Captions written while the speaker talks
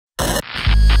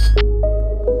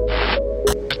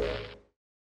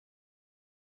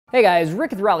Hey guys,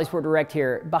 Rick at the RallySport Direct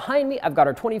here. Behind me, I've got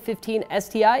our 2015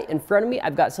 STI. In front of me,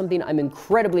 I've got something I'm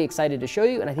incredibly excited to show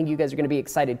you, and I think you guys are going to be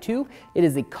excited too. It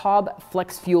is the COBB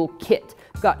Flex Fuel kit.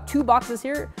 I've got two boxes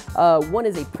here. One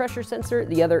is a pressure sensor,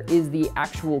 the other is the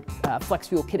actual Flex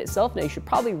Fuel kit itself. Now you should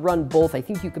probably run both. I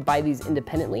think you could buy these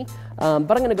independently, but I'm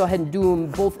going to go ahead and do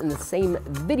them both in the same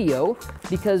video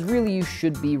because really you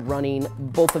should be running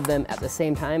both of them at the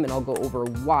same time, and I'll go over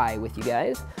why with you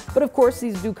guys. But of course,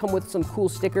 these do come with some cool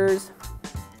stickers,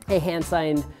 a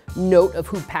hand-signed note of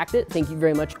who packed it. Thank you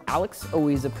very much, Alex.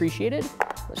 Always appreciated.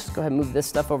 Let's just go ahead and move this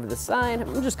stuff over to the side.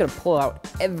 I'm just gonna pull out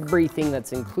everything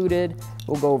that's included.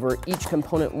 We'll go over each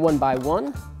component one by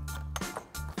one.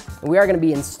 And we are gonna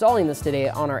be installing this today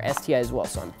on our STI as well,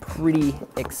 so I'm pretty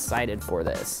excited for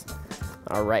this.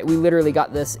 All right, we literally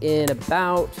got this in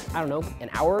about, I don't know, an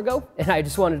hour ago, and I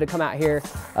just wanted to come out here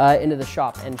into the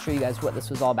shop and show you guys what this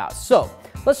was all about. So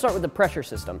let's start with the pressure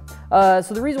system. So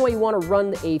the reason why you want to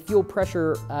run a fuel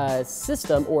pressure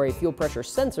system or a fuel pressure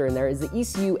sensor in there is the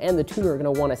ECU and the tuner are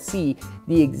going to want to see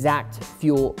the exact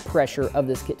fuel pressure of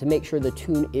this kit to make sure the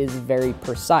tune is very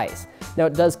precise. Now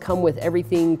it does come with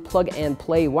everything plug and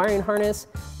play wiring harness,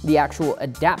 the actual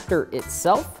adapter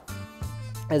itself,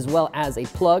 as well as a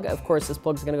plug. Of course, this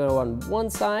plug is going to go on one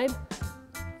side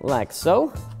like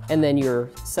so, and then your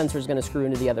sensor is going to screw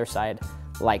into the other side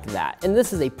like that. And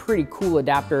this is a pretty cool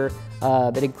adapter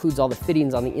that includes all the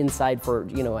fittings on the inside for,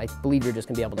 I believe you're just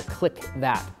gonna be able to click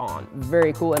that on.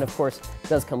 Very cool, and of course, it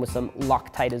does come with some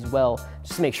Loctite as well,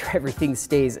 just to make sure everything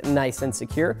stays nice and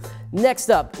secure.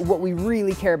 Next up, what we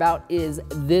really care about is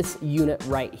this unit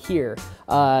right here.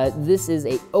 This is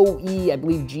a OE, I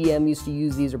believe GM used to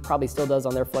use these, or probably still does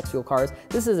on their flex fuel cars.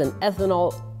 This is an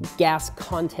ethanol gas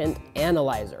content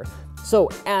analyzer. So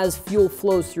as fuel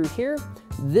flows through here,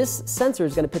 this sensor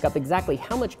is going to pick up exactly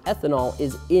how much ethanol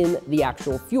is in the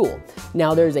actual fuel.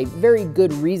 Now there's a very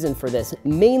good reason for this,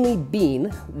 mainly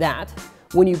being that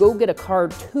when you go get a car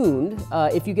tuned,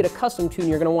 if you get a custom tune,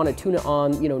 you're going to want to tune it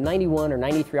on 91 or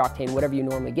 93 octane, whatever you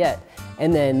normally get,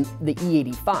 and then the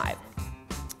E85.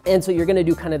 And so you're going to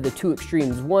do kind of the two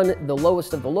extremes, one the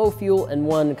lowest of the low fuel and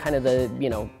one kind of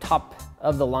the top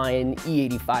of the line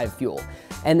E85 fuel.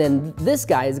 And then this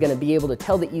guy is going to be able to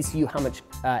tell the ECU how much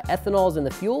ethanol is in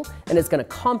the fuel, and it's going to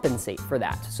compensate for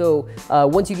that. So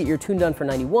once you get your tune done for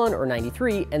 91 or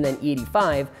 93 and then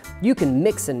E85, you can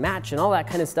mix and match and all that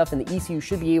kind of stuff, and the ECU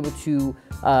should be able to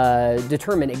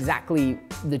determine exactly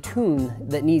the tune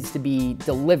that needs to be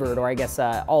delivered, or I guess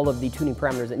all of the tuning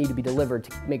parameters that need to be delivered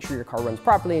to make sure your car runs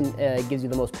properly and gives you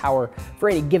the most power for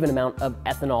any given amount of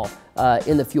ethanol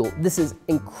in the fuel. This is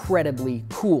incredibly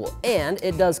cool, and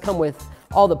it does come with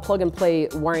all the plug and play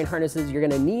wiring harnesses you're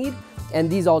going to need, and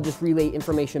these all just relay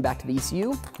information back to the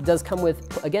ECU. It does come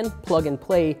with, again, plug and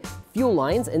play fuel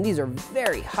lines, and these are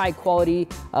very high quality,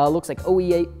 looks like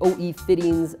OE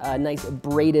fittings, nice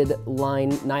braided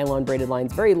line, nylon braided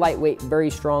lines, very lightweight, very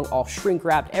strong, all shrink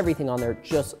wrapped, everything on there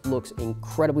just looks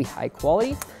incredibly high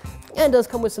quality. And it does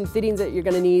come with some fittings that you're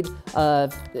gonna need, a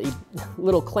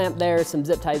little clamp there, some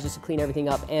zip ties just to clean everything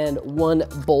up, and one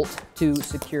bolt to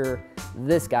secure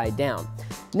this guy down.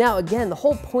 Now again, the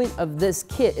whole point of this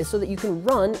kit is so that you can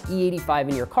run E85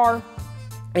 in your car,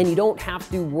 and you don't have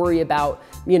to worry about,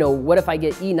 what if I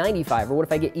get E95 or what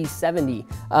if I get E70?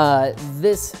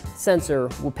 This sensor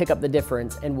will pick up the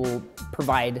difference and will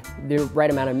provide the right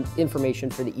amount of information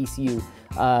for the ECU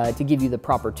to give you the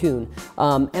proper tune.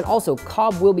 And also,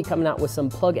 COBB will be coming out with some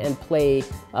plug and play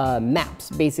maps,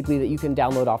 basically, that you can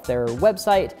download off their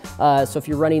website. So if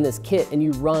you're running this kit and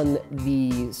you run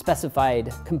the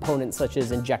specified components such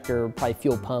as injector, probably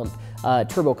fuel pump,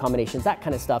 turbo combinations, that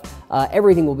kind of stuff,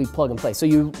 everything will be plug and play. So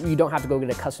you don't have to go get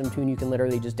a custom tune. You can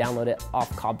literally just download it off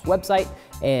COBB's website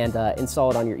and install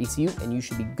it on your ECU, and you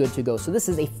should be good to go. So this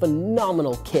is a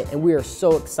phenomenal kit, and we are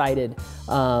so excited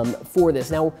for this.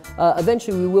 Now,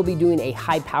 eventually we will be doing a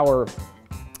high power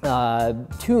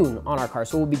tune on our car,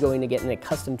 so we'll be going to get in a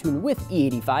custom tune with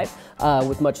E85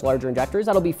 with much larger injectors.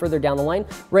 That'll be further down the line.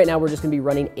 Right now we're just going to be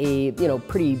running a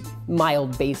pretty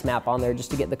mild base map on there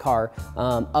just to get the car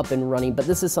up and running. But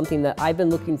this is something that I've been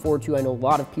looking forward to. I know a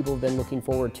lot of people have been looking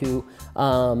forward to,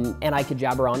 and I could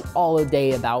jabber on all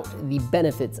day about the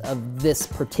benefits of this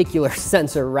particular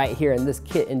sensor right here and this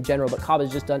kit in general. But COBB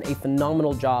has just done a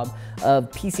phenomenal job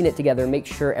of piecing it together, make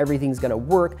sure everything's going to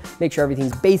work, make sure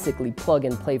everything's basically plug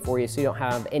and play for you so you don't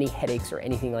have any headaches or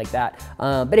anything like that.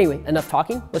 But anyway, enough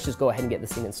talking. Let's just go ahead and get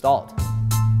this thing installed.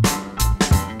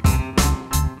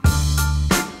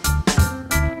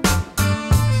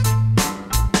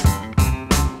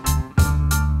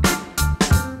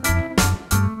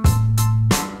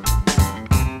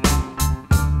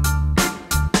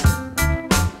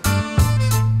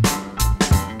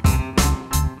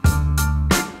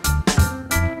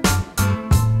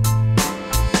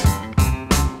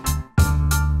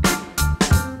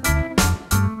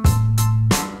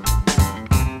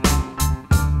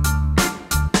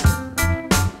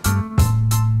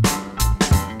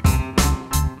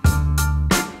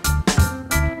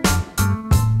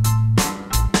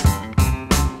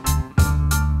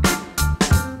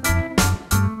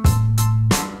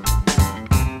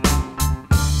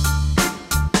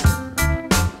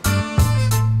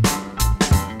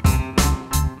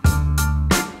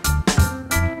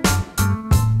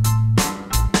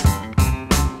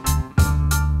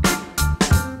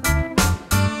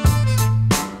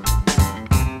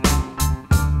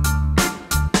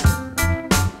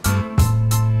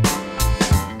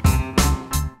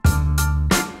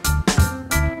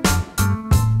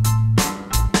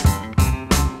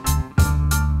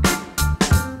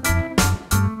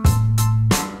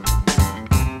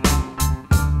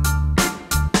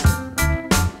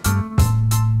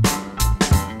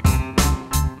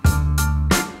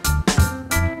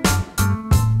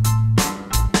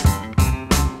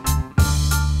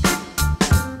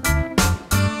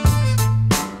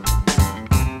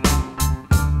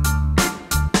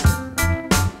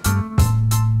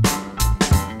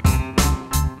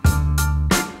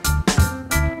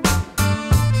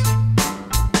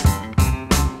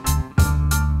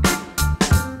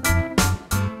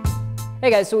 Hey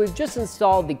guys, so we've just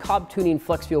installed the COBB Tuning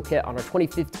Flex Fuel Kit on our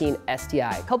 2015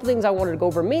 STI. A couple things I wanted to go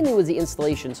over mainly was the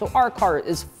installation. So our car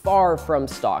is far from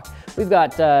stock. We've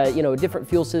got a different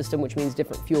fuel system, which means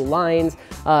different fuel lines.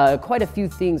 Quite a few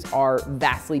things are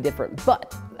vastly different,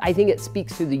 but I think it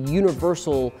speaks to the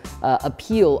universal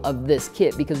appeal of this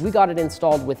kit because we got it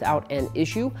installed without an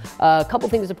issue. A couple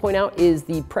things to point out is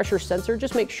the pressure sensor.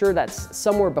 Just make sure that's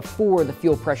somewhere before the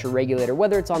fuel pressure regulator,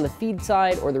 whether it's on the feed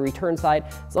side or the return side.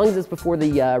 As long as it's before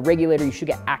the regulator, you should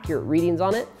get accurate readings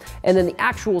on it. And then the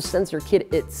actual sensor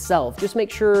kit itself, just make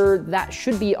sure that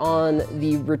should be on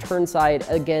the return side,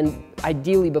 again,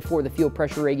 ideally before the fuel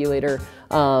pressure regulator.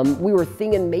 We were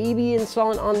thinking maybe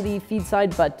installing on the feed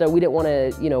side, but we didn't want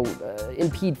to,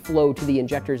 impede flow to the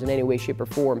injectors in any way, shape, or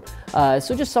form.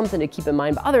 So just something to keep in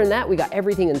mind. But other than that, we got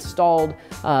everything installed,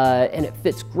 and it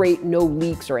fits great, no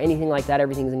leaks or anything like that.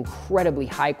 Everything's incredibly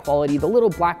high quality. The little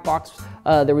black box,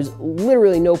 there was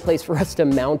literally no place for us to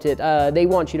mount it. They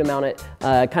want you to mount it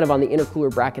kind of on the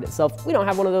intercooler bracket itself. We don't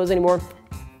have one of those anymore.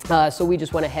 So we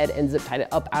just went ahead and zip tied it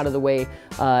up out of the way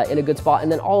in a good spot.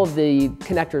 And then all of the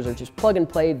connectors are just plug and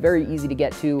play, very easy to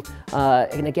get to.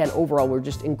 And again, overall, we're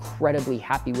just incredibly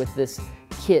happy with this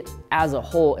kit as a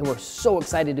whole. And we're so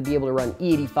excited to be able to run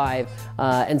E85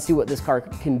 and see what this car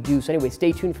can do. So anyway,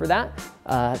 stay tuned for that.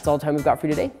 That's all the time we've got for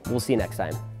you today. We'll see you next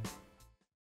time.